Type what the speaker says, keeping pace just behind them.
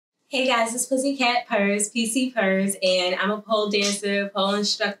Hey guys, it's Pussycat Purrs, PC Purrs, and I'm a pole dancer, pole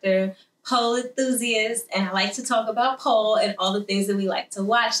instructor, pole enthusiast, and I like to talk about pole and all the things that we like to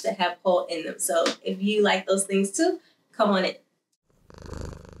watch that have pole in them. So if you like those things too, come on in.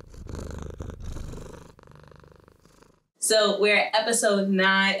 So we're at episode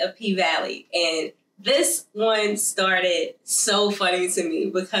 9 of P-Valley, and this one started so funny to me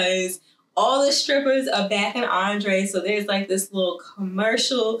because all the strippers are backing Andre, so there's like this little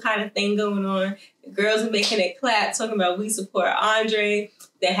commercial kind of thing going on. The girls are making it clap, talking about we support Andre.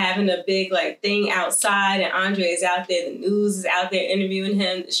 They're having a big like thing outside, and Andre is out there. The news is out there interviewing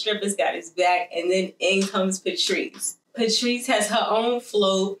him. The strippers got his back, and then in comes Patrice. Patrice has her own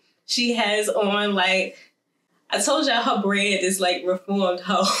float. She has on like, I told y'all her brand is like reformed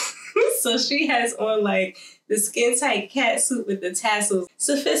hoe. So she has on like the skin tight cat suit with the tassels.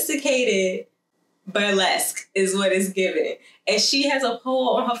 Sophisticated burlesque is what it's giving. And she has a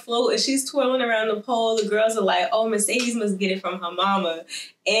pole on her float and she's twirling around the pole. The girls are like, oh, Mercedes must get it from her mama.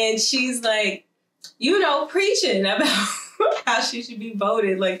 And she's like, you know, preaching about how she should be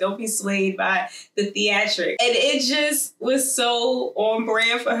voted. Like, don't be swayed by the theatric. And it just was so on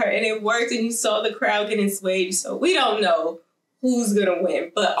brand for her. And it worked. And you saw the crowd getting swayed. So we don't know who's going to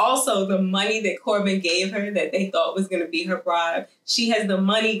win. But also the money that Corbin gave her that they thought was going to be her bribe. She has the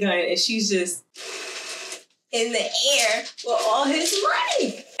money gun and she's just in the air with all his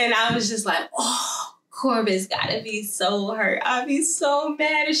money. And I was just like, oh, Corbin's got to be so hurt. I'd be so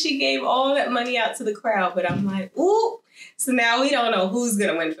mad if she gave all that money out to the crowd. But I'm like, ooh. So now we don't know who's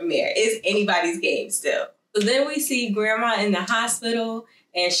going to win from there. It's anybody's game still. So then we see Grandma in the hospital.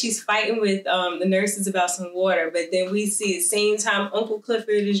 And she's fighting with the nurses about some water. But then we see at the same time Uncle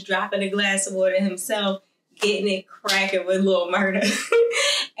Clifford is dropping a glass of water himself, getting it cracking with Little Murder.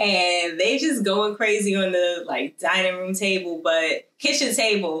 And they just going crazy on the like dining room table, but kitchen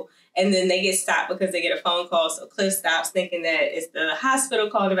table. And then they get stopped because they get a phone call. So Cliff stops thinking that it's the hospital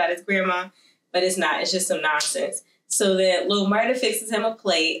calling about his grandma. But it's not. It's just some nonsense. So then Little Murder fixes him a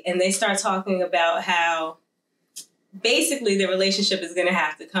plate. And they start talking about how basically the relationship is going to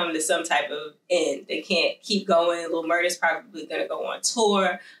have to come to some type of end. They can't keep going. Little Murder's probably going to go on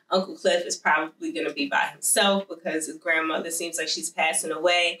tour. Uncle Cliff is probably going to be by himself because his grandmother seems like she's passing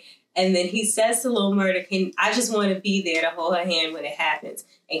away. And then he says to Little Murder, I just want to be there to hold her hand when it happens.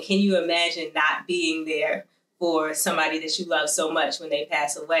 And can you imagine not being there for somebody that you love so much when they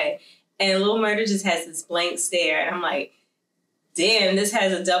pass away? And Little Murder just has this blank stare. And I'm like, damn, this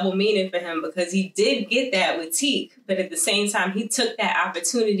has a double meaning for him because he did get that with Teak, but at the same time, he took that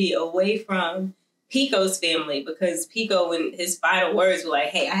opportunity away from Pico's family because Pico, in his final words, were like,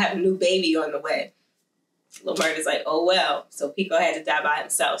 hey, I have a new baby on the way. Little Murder's like, oh, well. So Pico had to die by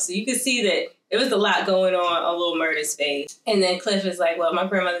himself. So you can see that there was a lot going on Little Murder's face. And then Cliff is like, well, my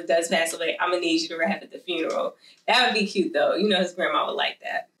grandmother does pass away. I'm going to need you to rap at the funeral. That would be cute, though. You know his grandma would like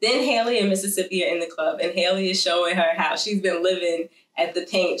that. Then Haley and Mississippi are in the club, and Haley is showing her how she's been living at the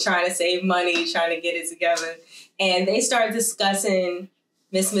Pynk, trying to save money, trying to get it together. And they start discussing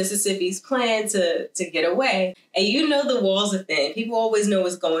Miss Mississippi's plan to get away. And you know the walls are thin. People always know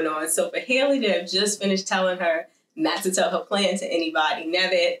what's going on. So for Haley to have just finished telling her not to tell her plan to anybody, now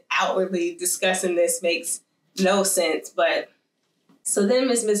that outwardly discussing this makes no sense. But so then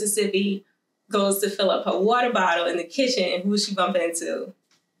Miss Mississippi goes to fill up her water bottle in the kitchen, and who's she bumping into?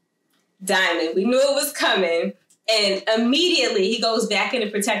 Diamond. We knew it was coming. And immediately he goes back into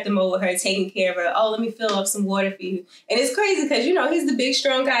protective mode with her, taking care of her. Oh, let me fill up some water for you. And it's crazy because, you know, he's the big,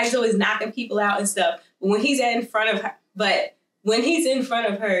 strong guy. He's always knocking people out and stuff. But when he's in front of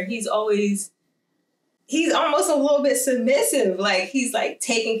her, he's almost a little bit submissive. Like, he's like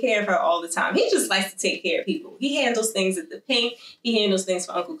taking care of her all the time. He just likes to take care of people. He handles things at the Pynk. He handles things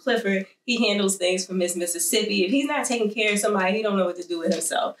for Uncle Clifford. He handles things for Miss Mississippi. If he's not taking care of somebody, he don't know what to do with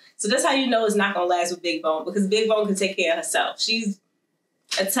himself. So that's how you know it's not going to last with Big Bone, because Big Bone can take care of herself. She's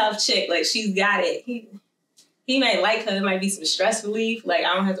a tough chick. Like, she's got it. He might like her. It might be some stress relief. Like,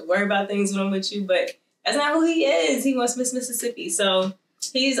 I don't have to worry about things when I'm with you, but that's not who he is. He wants Miss Mississippi. So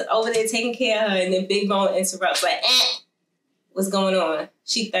he's over there taking care of her, and then Big Bone interrupts, like, what's going on?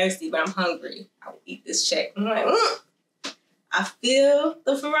 She thirsty, but I'm hungry. I will eat this chick. I'm like, I feel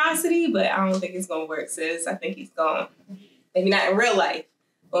the ferocity, but I don't think it's going to work, sis. I think he's gone. Maybe not in real life.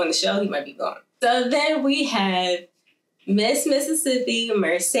 On the show, he might be gone. So then we have Miss Mississippi,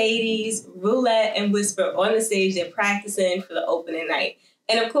 Mercedes, Roulette, and Whisper on the stage. They're practicing for the opening night.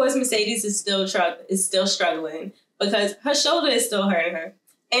 And of course, Mercedes is still struggling because her shoulder is still hurting her,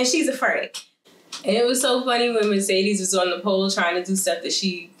 and she's afraid. And it was so funny when Mercedes was on the pole trying to do stuff that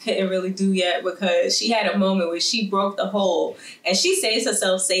she couldn't really do yet, because she had a moment where she broke the hole and she saves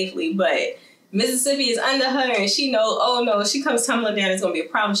herself safely, but Mississippi is under her and she knows, oh no, she comes tumbling down, it's going to be a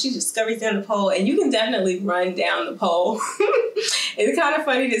problem. She just scurries down the pole, and you can definitely run down the pole. It's kind of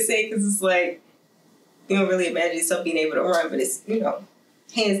funny to say because it's like, you don't really imagine yourself being able to run, but it's, you know,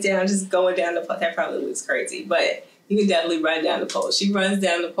 hands down, just going down the pole. That probably looks crazy, but you can definitely run down the pole. She runs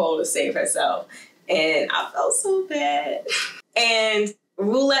down the pole to save herself. And I felt so bad. And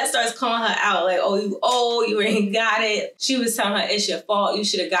Roulette starts calling her out, like, oh, you ain't got it. She was telling her it's your fault. You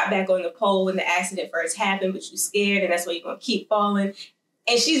should have got back on the pole when the accident first happened, but you scared, and that's why you're going to keep falling.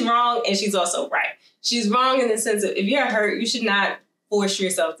 And she's wrong, and she's also right. She's wrong in the sense of, if you're hurt, you should not force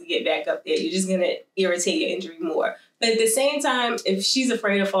yourself to get back up there. You're just going to irritate your injury more. But at the same time, if she's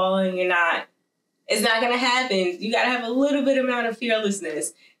afraid of falling, you're not, it's not going to happen. You got to have a little bit amount of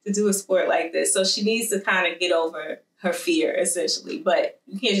fearlessness to do a sport like this. So she needs to kind of get over her fear, essentially. But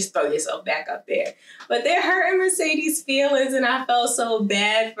you can't just throw yourself back up there. But they're hurting Mercedes' feelings, and I felt so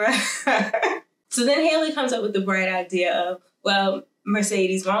bad for her. So then Haley comes up with the bright idea of, well,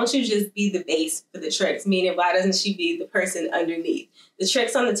 Mercedes, why don't you just be the base for the tricks? Meaning, why doesn't she be the person underneath? The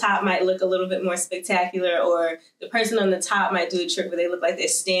tricks on the top might look a little bit more spectacular, or the person on the top might do a trick where they look like they're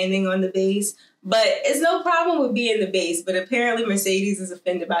standing on the base. But it's no problem with being the base. But apparently Mercedes is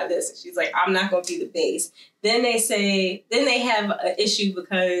offended by this. And she's like, I'm not going to be the base. Then they have an issue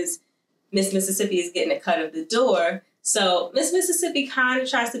because Miss Mississippi is getting a cut of the door. So Miss Mississippi kind of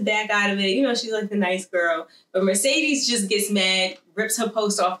tries to back out of it. You know, she's like the nice girl. But Mercedes just gets mad, rips her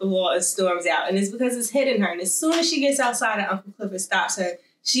post off the wall, and storms out. And it's because it's hitting her. And as soon as she gets outside and Uncle Clifford stops her,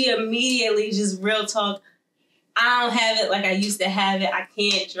 she immediately just real talk, I don't have it like I used to have it. I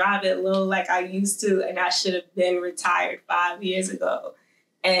can't drive it low like I used to. And I should have been retired 5 years ago.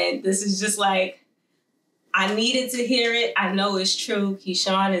 And this is just like, I needed to hear it. I know it's true.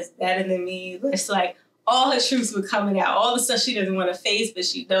 Keyshawn is better than me. It's like all her truths were coming out. All the stuff she doesn't want to face, but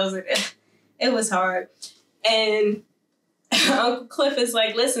she knows it. It was hard. And Uncle Cliff is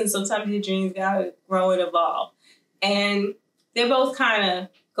like, listen, sometimes your dreams gotta grow and evolve. And they're both kind of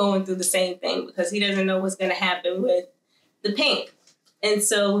going through the same thing because he doesn't know what's going to happen with the Pynk. And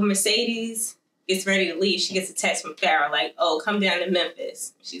so when Mercedes gets ready to leave, she gets a text from Farrah like, oh, come down to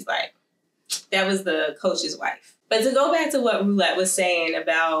Memphis. She's like, that was the coach's wife. But to go back to what Roulette was saying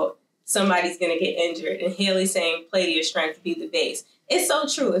about somebody's going to get injured and Haley saying play to your strength to be the base. It's so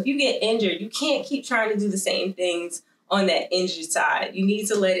true. If you get injured, you can't keep trying to do the same things on that injured side. You need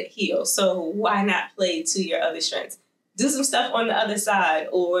to let it heal. So why not play to your other strengths? Do some stuff on the other side,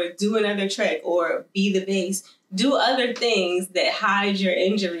 or do another trick, or be the base. Do other things that hide your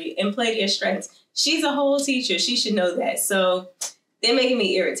injury and play to your strengths. She's a whole teacher. She should know that. So they're making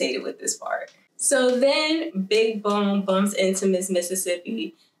me irritated with this part. So then Big Bone bumps into Miss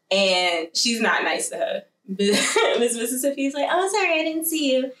Mississippi, and she's not nice to her. Miss Mississippi is like, oh, sorry, I didn't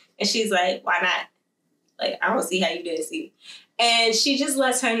see you. And she's like, why not? Like, I don't see how you didn't see. And she just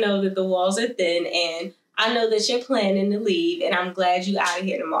lets her know that the walls are thin, and I know that you're planning to leave, and I'm glad you out of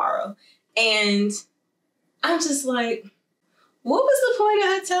here tomorrow. And I'm just like, what was the point of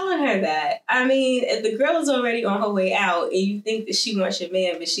her telling her that? I mean, if the girl is already on her way out and you think that she wants your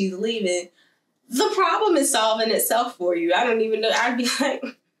man, but she's leaving, the problem is solving itself for you. I don't even know. I'd be like,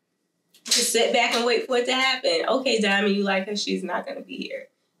 just sit back and wait for it to happen. Okay, Diamond, you like her. She's not going to be here.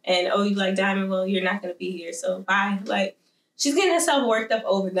 And, oh, you like Diamond? Well, you're not going to be here. So bye. Like, she's getting herself worked up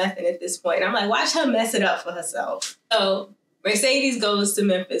over nothing at this point. I'm like, watch her mess it up for herself. So Mercedes goes to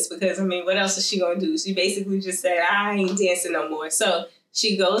Memphis because, I mean, what else is she going to do? She basically just said, I ain't dancing no more. So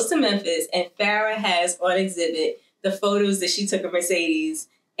she goes to Memphis, and Farrah has on exhibit the photos that she took of Mercedes,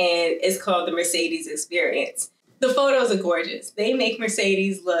 and it's called the Mercedes Experience. The photos are gorgeous. They make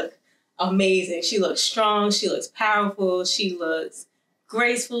Mercedes look amazing. She looks strong. She looks powerful. She looks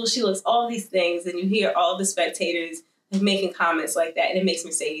graceful. She looks all these things, and you hear all the spectators making comments like that, and it makes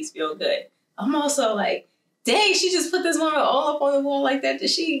Mercedes feel good. I'm also like, dang, she just put this woman all up on the wall like that. Did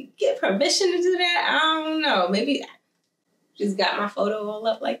she get permission to do that? I don't know. Maybe I just got my photo all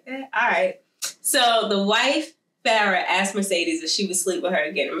up like that. All right. So the wife, Farrah, asked Mercedes if she would sleep with her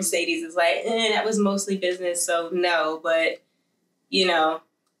again. And Mercedes is like, that was mostly business, so no. But, you know,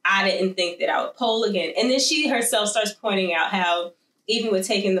 I didn't think that I would poll again. And then she herself starts pointing out how even with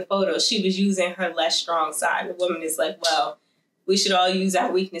taking the photo, she was using her less strong side. The woman is like, well, we should all use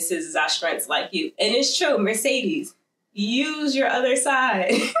our weaknesses as our strengths like you. And it's true. Mercedes, use your other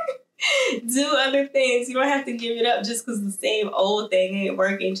side. Do other things. You don't have to give it up just because the same old thing ain't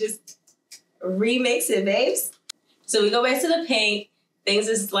working. Just remix it, babes. So we go back to the Pynk. Things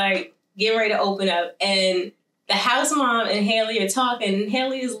is like getting ready to open up, and the house mom and Haley are talking, and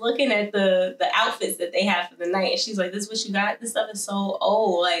Haley is looking at the outfits that they have for the night, and she's like, this is what you got? This stuff is so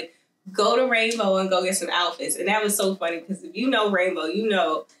old. Like, go to Rainbow and go get some outfits. And that was so funny, because if you know Rainbow, you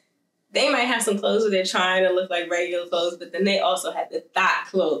know they might have some clothes where they're trying to look like regular clothes, but then they also have the thought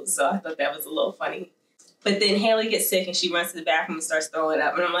clothes. So I thought that was a little funny. But then Haley gets sick and she runs to the bathroom and starts throwing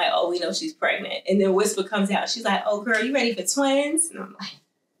up. And I'm like, oh, we know she's pregnant. And then Whisper comes out. She's like, oh, girl, you ready for twins? And I'm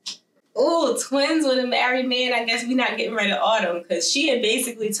like, oh, twins with a married man. I guess we're not getting rid of Autumn, because she had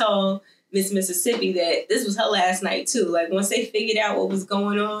basically told Miss Mississippi that this was her last night, too. Like, once they figured out what was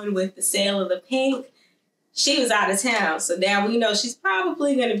going on with the sale of the Pynk, she was out of town. So now we know she's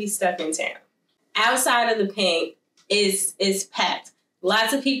probably going to be stuck in town. Outside of the Pynk is packed.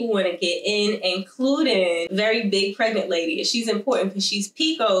 Lots of people want to get in, including a very big pregnant lady. And she's important because she's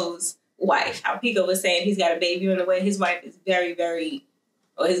Pico's wife. How Pico was saying he's got a baby on the way. His wife is very, very,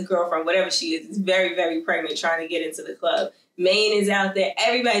 or his girlfriend, whatever she is very, very pregnant, trying to get into the club. Maine is out there.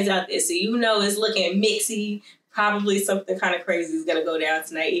 Everybody's out there. So you know it's looking mixy. Probably something kind of crazy is going to go down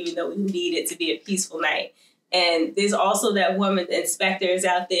tonight, even though we need it to be a peaceful night. And there's also that woman, the inspector, is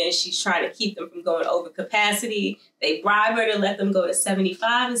out there, and she's trying to keep them from going over capacity. They bribe her to let them go to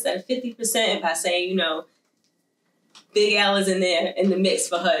 75 instead of 50% by saying, you know, Big L is in there in the mix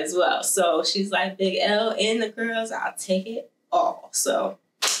for her as well. So she's like, Big L and the girls, I'll take it all. So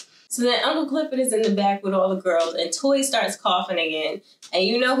then Uncle Clifford is in the back with all the girls, and Toy starts coughing again. And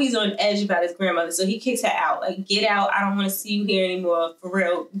you know he's on edge about his grandmother, so he kicks her out. Like, get out. I don't want to see you here anymore. For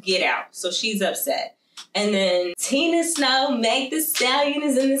real, get out. So she's upset. And then Tina Snow, Meg the Stallion,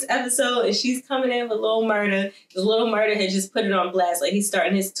 is in this episode, and she's coming in with Lil Murda. The Lil Murda had just put it on blast. Like, he's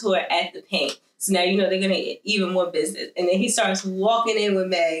starting his tour at the Pynk. So now you know they're going to get even more business. And then he starts walking in with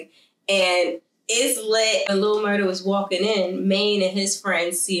Meg, and it's lit. When Lil Murda was walking in, Maine and his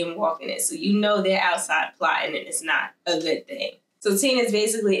friends see him walking in. So you know they're outside plotting, and it's not a good thing. So Tina's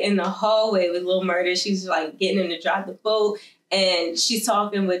basically in the hallway with Lil Murda. She's, like, getting him to drive the boat, and she's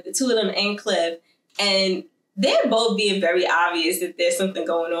talking with the two of them and Cliff. And they're both being very obvious that there's something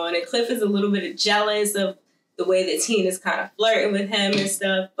going on. And Cliff is a little bit jealous of the way that Tina's kind of flirting with him and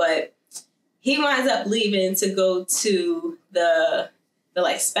stuff. But he winds up leaving to go to the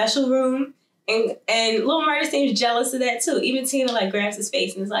like special room. And Lil Murda seems jealous of that too. Even Tina like grabs his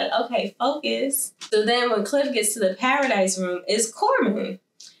face and is like, okay, focus. So then when Cliff gets to the paradise room, it's Corbin.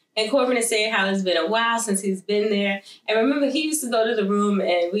 And Corbin is saying how it's been a while since he's been there. And remember, he used to go to the room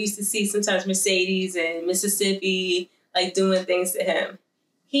and we used to see sometimes Mercedes and Mississippi like doing things to him.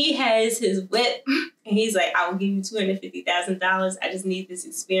 He has his whip and he's like, I will give you $250,000. I just need this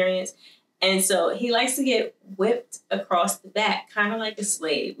experience. And so he likes to get whipped across the back, kind of like a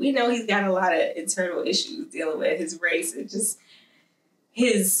slave. We know he's got a lot of internal issues dealing with his race and just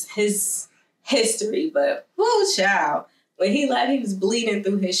his history. But, whoo, child. When he left, he was bleeding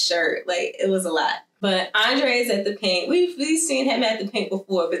through his shirt. Like, it was a lot. But Andre is at the Pynk. We've seen him at the Pynk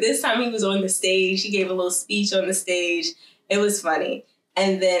before, but this time he was on the stage. He gave a little speech on the stage. It was funny.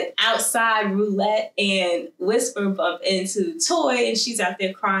 And then outside, Roulette and Whisper bump into Toy, and she's out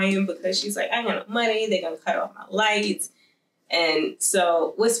there crying because she's like, I ain't got no money. They're going to cut off my lights. And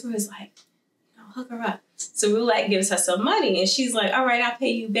so Whisper is like, hook her up. So Roulette gives her some money, and she's like, all right, I'll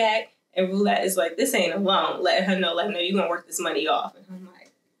pay you back. And Roulette is like, this ain't a loan. Let her know, like, no, you're going to work this money off. And I'm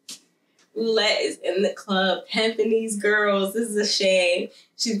like, Roulette is in the club pimping these girls. This is a shame.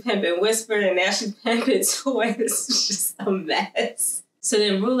 She's pimping Whisper, and now she's pimping Toy. This is just a mess. So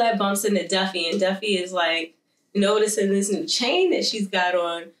then Roulette bumps into Duffy, and Duffy is, like, noticing this new chain that she's got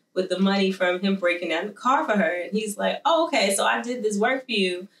on with the money from him breaking down the car for her. And he's like, oh, okay, so I did this work for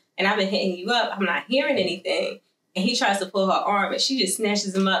you, and I've been hitting you up. I'm not hearing anything. And he tries to pull her arm, and she just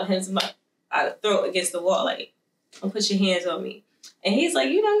snatches him up and hits him up out of the throat against the wall, like, don't put your hands on me. And he's like,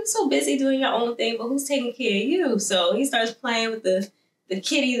 you know, you're so busy doing your own thing, but who's taking care of you? So he starts playing with the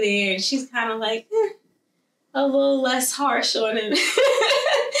kitty there, and she's kind of like, a little less harsh on him.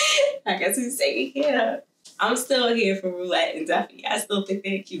 I guess he's taking care of her. I'm still here for Roulette and Duffy. I still think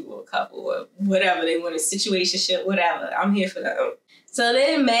they're a cute little couple or whatever. They want a situationship, whatever. I'm here for them. So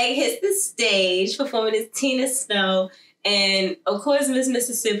then Meg hits the stage performing as Tina Snow. And, of course, Miss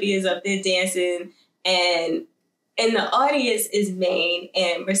Mississippi is up there dancing. And in the audience is Maine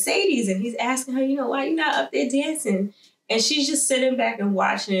and Mercedes. And he's asking her, you know, why you not up there dancing? And she's just sitting back and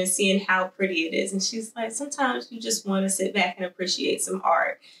watching and seeing how pretty it is. And she's like, sometimes you just want to sit back and appreciate some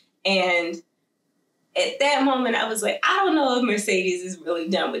art. And at that moment, I was like, I don't know if Mercedes is really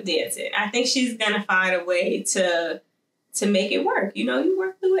done with dancing. I think she's going to find a way to make it work. You know, you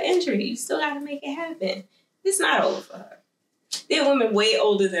work through an injury. You still got to make it happen. It's not over for her. there are women way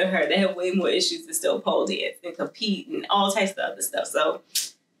older than her that have way more issues to still pole dance and compete and all types of other stuff. So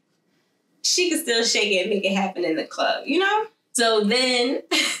she could still shake it and make it happen in the club, you know? So then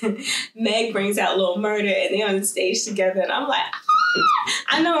Meg brings out Lil Murder and they're on the stage together. And I'm like,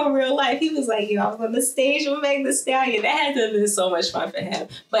 I know in real life, he was like, I was on the stage with Meg Thee Stallion. That had to have been so much fun for him.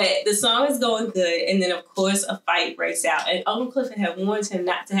 But the song is going good. And then, of course, a fight breaks out. And Uncle Clifford had warned him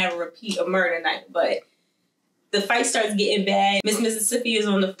not to have a repeat of murder night. But the fight starts getting bad. Miss Mississippi is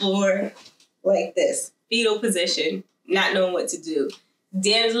on the floor like this, fetal position, not knowing what to do.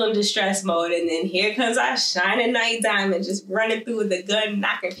 Damsel in distress mode. And then here comes our shining knight Diamond just running through with the gun,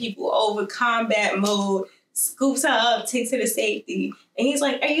 knocking people over, combat mode. Scoops her up, takes her to safety. And he's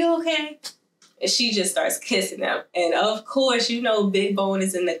like, are you okay? And she just starts kissing him. And of course, Big Bone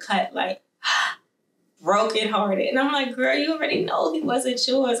is in the cut, like, broken hearted. And I'm like, girl, you already know he wasn't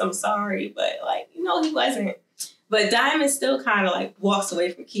yours. I'm sorry. But, he wasn't. But Diamond still kind of, walks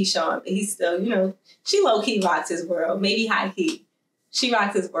away from Keyshawn. But he's still, she low-key rocks his world. Maybe high-key. She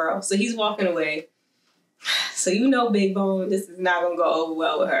rocks his world. So he's walking away. So Big Bone, this is not going to go over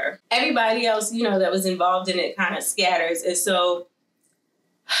well with her. Everybody else, that was involved in it kind of scatters. And so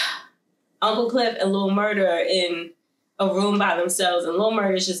Uncle Cliff and Lil Murder are in a room by themselves. And Lil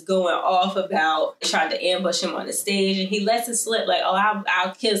Murder's just going off about, tried to ambush him on the stage. And he lets it slip like, oh,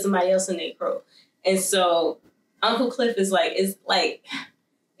 I'll kill somebody else in their crew. And so Uncle Cliff is like, is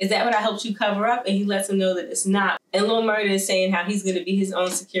that what I helped you cover up? And he lets him know that it's not. And Lil Murder is saying how he's going to be his own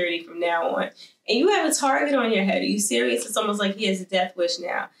security from now on. And you have a target on your head. Are you serious? It's almost like he has a death wish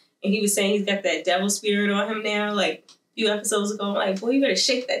now. And he was saying he's got that devil spirit on him now. Like, a few episodes ago, I'm like, boy, you better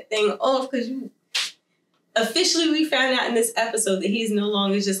shake that thing off. Because officially we found out in this episode that he's no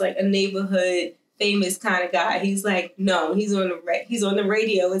longer just like a neighborhood famous kind of guy. He's like, no, he's on the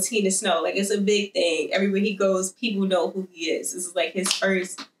radio with Tina Snow. Like, it's a big thing. Everywhere he goes, people know who he is. This is like his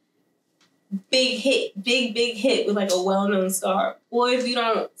first big hit with like a well-known star. Boy, if you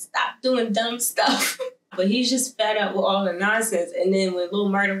don't stop doing dumb stuff. But he's just fed up with all the nonsense. And then when Lil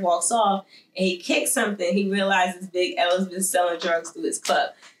Murder walks off and he kicks something, he realizes Big L has been selling drugs through his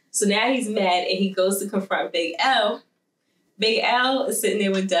club. So now he's mad and he goes to confront Big L. Big L is sitting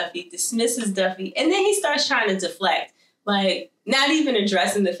there with Duffy, dismisses Duffy, and then he starts trying to deflect. Like, not even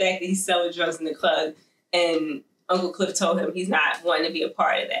addressing the fact that he's selling drugs in the club. And Uncle Cliff told him he's not wanting to be a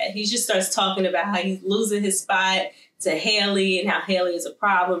part of that. He just starts talking about how he's losing his spot to Haley and how Haley is a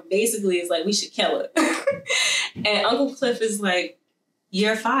problem. Basically, it's like, we should kill her. And Uncle Cliff is like,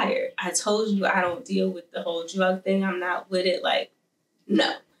 you're fired. I told you I don't deal with the whole drug thing. I'm not with it. Like,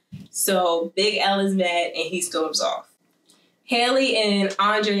 no. So Big L is mad and he storms off. Haley and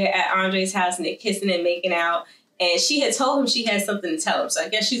Andre are at Andre's house and they're kissing and making out. And she had told him she had something to tell him. So I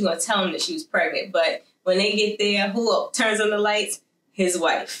guess she's going to tell him that she was pregnant. But when they get there, who turns on the lights? His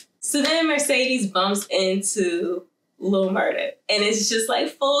wife. So then Mercedes bumps into Lil Murder. And it's just like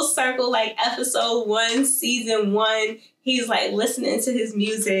full circle, like episode 1, season 1. He's like listening to his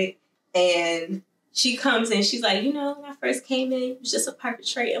music. And she comes in. She's like, when I first came in, it was just a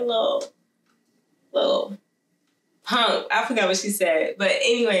perpetrating little punk. I forgot what she said. But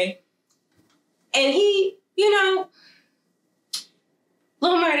anyway. And he,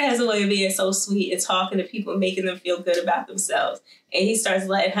 Lil Murder has a way of being so sweet and talking to people, making them feel good about themselves. And he starts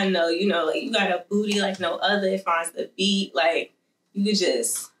letting her know, like, you got a booty like no other. It finds the beat. Like, you could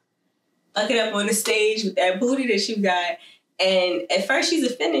just fuck it up on the stage with that booty that you got. And at first she's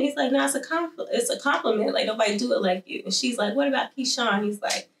offended. He's like, no, it's a compliment. Like, nobody do it like you. And she's like, what about Keyshawn? He's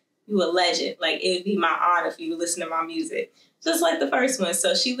like, you a legend. Like, it would be my honor for you to listen to my music. Just like the first one.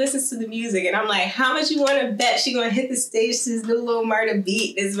 So she listens to the music, and I'm like, how much you want to bet she going to hit the stage to this new Lil Murder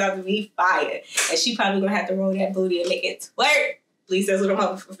beat? It's about to be fire. And she probably going to have to roll that booty and make it twerk. At least that's what I'm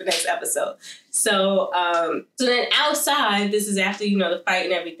hoping for next episode. So then outside, this is after, the fight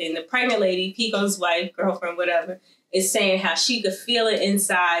and everything, the pregnant lady, Pico's wife, girlfriend, whatever, is saying how she could feel it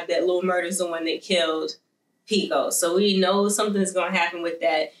inside that Lil Murder's the one that killed Pico. So we know something's going to happen with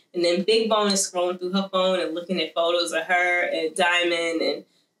that. And then Big Bone is scrolling through her phone and looking at photos of her and Diamond and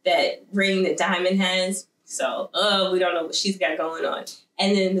that ring that Diamond has. So, we don't know what she's got going on.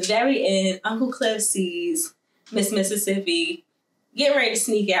 And then at the very end, Uncle Cliff sees Miss Mississippi getting ready to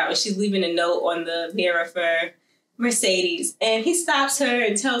sneak out. And she's leaving a note on the mirror for Mercedes. And he stops her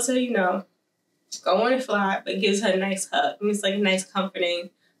and tells her, go on and fly, but gives her a nice hug. And it's like a nice,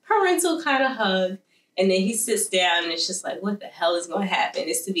 comforting, parental kind of hug. And then he sits down and it's just like, what the hell is going to happen?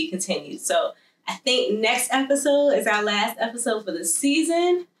 It's to be continued. So I think next episode is our last episode for the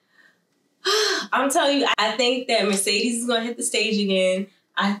season. I'm telling you, I think that Mercedes is going to hit the stage again.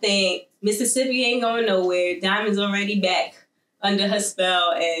 I think Mississippi ain't going nowhere. Diamond's already back under her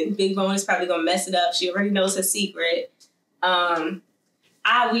spell, and Big Bone is probably gonna mess it up. She already knows her secret.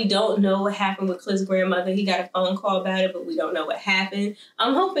 We don't know what happened with Cliff's grandmother. He got a phone call about it, but we don't know what happened.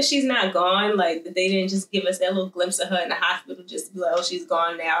 I'm hoping she's not gone, like that they didn't just give us that little glimpse of her in the hospital just to be like, oh, she's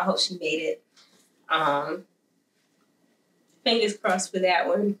gone now. I hope she made it. Fingers crossed for that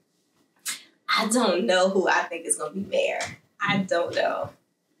one. I don't know who I think is going to be mayor. I don't know.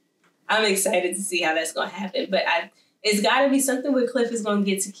 I'm excited to see how that's going to happen, but it's got to be something where Cliff is going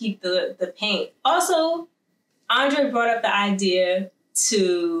to get to keep the paint. Also, Andre brought up the idea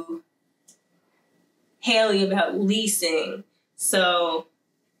to Haley about leasing. So,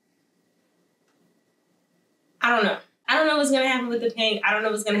 I don't know. I don't know what's going to happen with the paint. I don't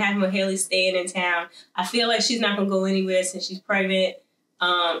know what's going to happen with Haley staying in town. I feel like she's not going to go anywhere since she's pregnant.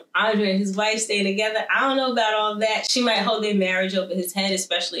 Andre and his wife staying together. I don't know about all that. She might hold their marriage over his head,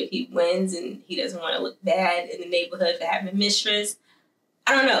 especially if he wins and he doesn't want to look bad in the neighborhood for having a mistress.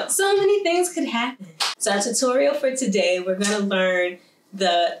 I don't know. So many things could happen. So our tutorial for today, we're going to learn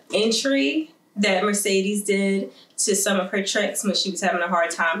the entry that Mercedes did to some of her tricks when she was having a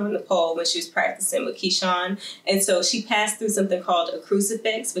hard time on the pole when she was practicing with Keyshawn. And so she passed through something called a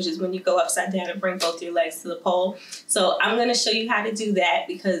crucifix, which is when you go upside down and bring both your legs to the pole. So I'm going to show you how to do that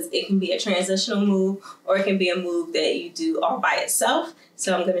because it can be a transitional move or it can be a move that you do all by itself.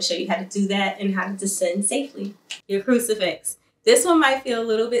 So I'm going to show you how to do that and how to descend safely. Your crucifix. This one might feel a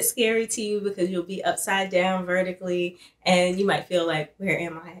little bit scary to you because you'll be upside down vertically and you might feel like, where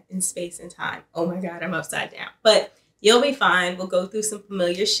am I in space and time? Oh my God, I'm upside down. But you'll be fine. We'll go through some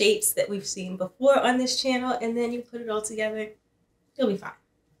familiar shapes that we've seen before on this channel and then you put it all together. You'll be fine.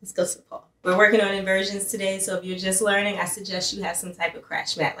 Let's go to the pole. We're working on inversions today, so if you're just learning, I suggest you have some type of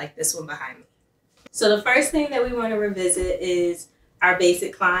crash mat like this one behind me. So the first thing that we want to revisit is our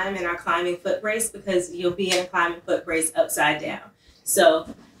basic climb and our climbing foot brace because you'll be in a climbing foot brace upside down. So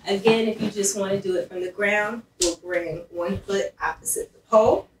again, if you just want to do it from the ground, we'll bring one foot opposite the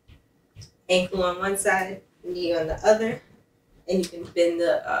pole, ankle on one side, knee on the other, and you can bend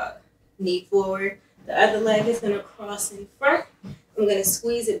the knee forward. The other leg is going to cross in front. I'm going to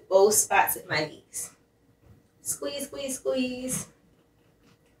squeeze at both spots at my knees. Squeeze, squeeze, squeeze.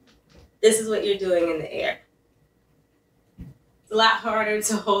 This is what you're doing in the air. It's a lot harder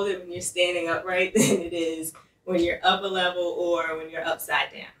to hold it when you're standing upright than it is when you're up a level or when you're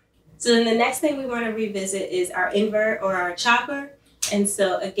upside down. So then the next thing we want to revisit is our invert or our chopper. And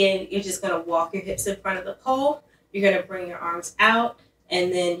so again, you're just going to walk your hips in front of the pole. You're going to bring your arms out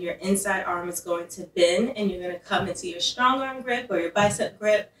and then your inside arm is going to bend and you're going to come into your strong arm grip or your bicep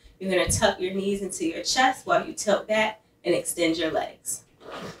grip. You're going to tuck your knees into your chest while you tilt back and extend your legs.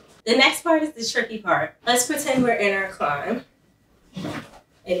 The next part is the tricky part. Let's pretend we're in our climb.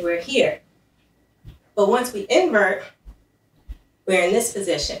 And we're here. But once we invert, we're in this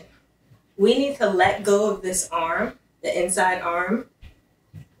position. We need to let go of this arm, the inside arm,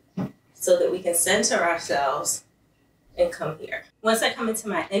 so that we can center ourselves and come here. Once I come into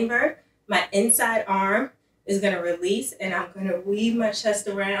my invert, my inside arm is going to release and I'm going to weave my chest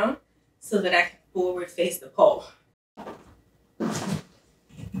around so that I can forward face the pole.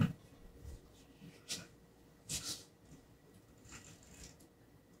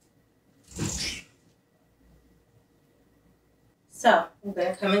 So I'm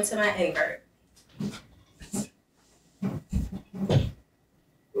going to come into my invert.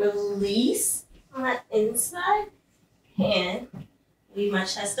 Release my inside hand, weave my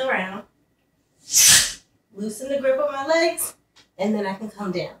chest around, loosen the grip of my legs, and then I can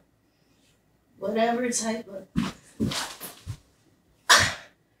come down. Whatever type of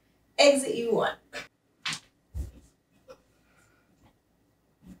exit you want.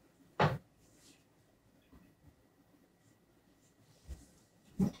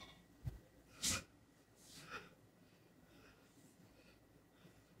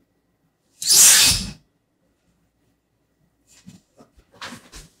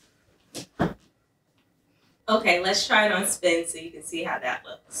 Okay, let's try it on spin so you can see how that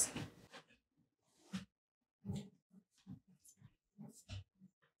looks.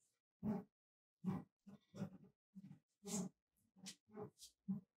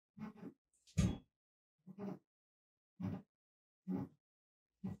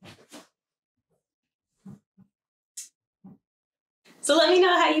 So let me know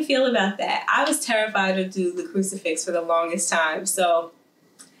how you feel about that. I was terrified to do the crucifix for the longest time, so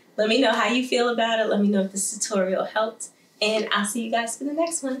let me know how you feel about it. Let me know if this tutorial helped. And I'll see you guys for the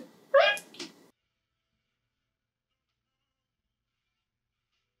next one. Bye.